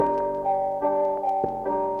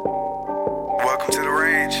Welcome to the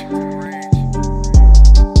range.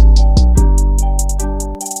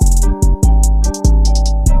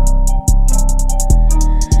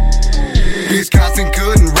 Wisconsin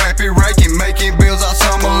couldn't rap it right, keep making bills all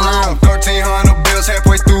summer long. 1,300 bills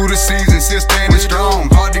halfway through the season, still standing strong.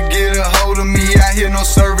 Hard to get a hold of me, I hear no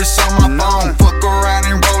service on my phone. Fuck around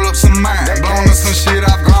and roll up some mine, blown up some shit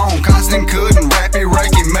I've grown. Constant couldn't rap it right,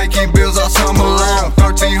 keep making bills all summer long.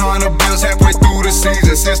 1,300 bills halfway through the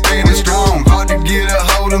season, still standing strong. Hard to get a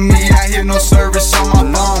hold of me, I hear no service on my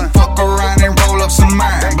phone. Fuck around and roll up some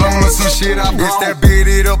mine, blown up some shit I've grown. It's that beat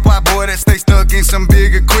it up white boy that stay stuck in some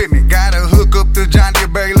big equipment. Gotta hook up the John Deere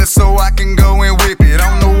baler so I can go and whip it.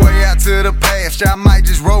 On the way out to the pasture, I might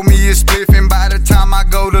just roll me a spliff, and by the time I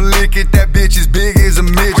go to lick it, that bitch is big as a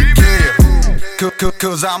midget. Yeah,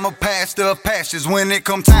 cause I'm a pastor of pastures. When it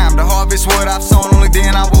come time to harvest what I've sown, only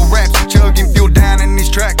then I will rap. So chugging fuel down in these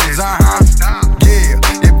tractors. Yeah,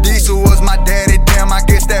 if diesel was my daddy, damn, I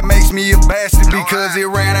guess that makes me a bastard, because it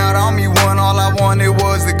ran out on me one. All I wanted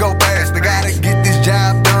was to go faster. Gotta get this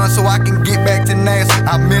job done so I can get back to NASA.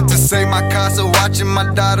 I meant to say my casa, watching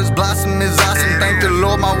my daughters blossom is awesome. Thank the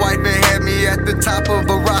Lord my wife had me at the top of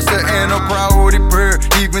a roster and a priority prayer.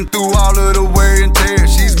 Even through all of the wear and tear,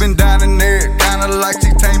 she's been down in there, kinda like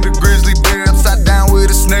she tamed a grizzly bear upside down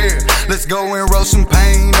with a snare. Let's go and roll some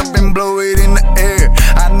pain up and blow it in the air.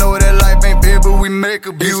 I know that life ain't fair, but we make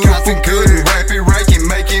a beautiful couldn't rap it right, keep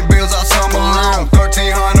making bills all summer long.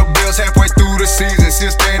 1,300 bills halfway through the season,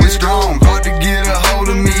 still standing strong. Hard to get a hold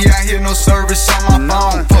of me, I hear no service on my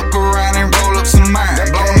phone. Fuck around and roll up some mine,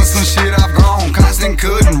 blown up some shit I've grown. Constant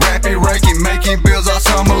couldn't rap it right, keep making bills all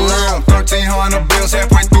summer long. 1,300 bills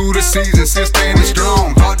halfway through the season, still standing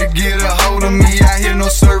strong. Hard to get a hold of me, I hear no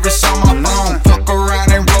service on my phone. Fuck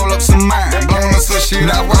around and roll up some mine, blown up some shit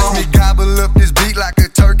I've grown. Watch me gobble up this beat like a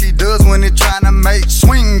turkey does when it tryna make.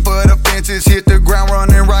 Swing for the fences, hit the ground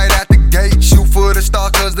running right out the gate. Shoot for the star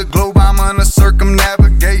cause the globe I'm gonna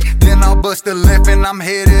circumnavigate. Then I'll bust a left and I'm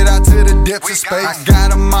headed out to the depths of space. I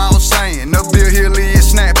got them all saying the Bill Hilly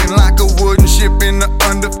is snapping like a wooden ship in the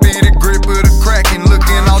undefeated grip of the Kraken.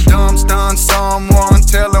 Looking all dumb, stunned, someone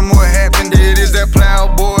tell them what happened. It is that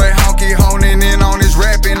plowboy honky honing in on his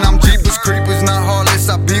rapping. I'm Jeepers Creepers, not heartless.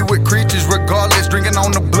 I be with creatures regardless, drinking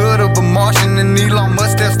on the blood of a Martian. And Elon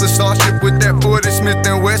Musk, that's the starship with that 40 Smith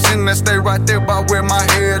 & Wesson that stay right there by where my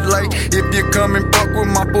head lay. If you come and fuck with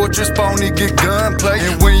my fortress pony, get gunplay.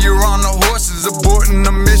 And when you're on the horses, aborting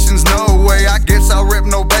the missions, no way. I guess I rep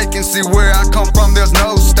no vacancy. Where I come from, there's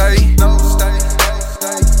no stay.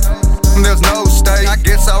 There's no stay. I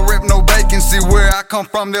guess I rep no vacancy. Where I come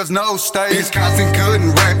from, there's no stay. Wisconsin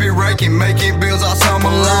couldn't rap it right, keep making bills all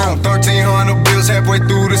summer long. 1,300 bills halfway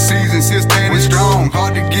through the season, still standing strong.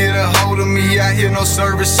 Hard to get a hold of me, I hear no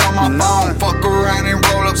service on my phone. Fuck around and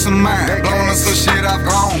roll up some mine, blown up some shit I've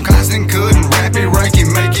grown. Constant couldn't rap it right, keep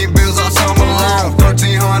making bills all summer long.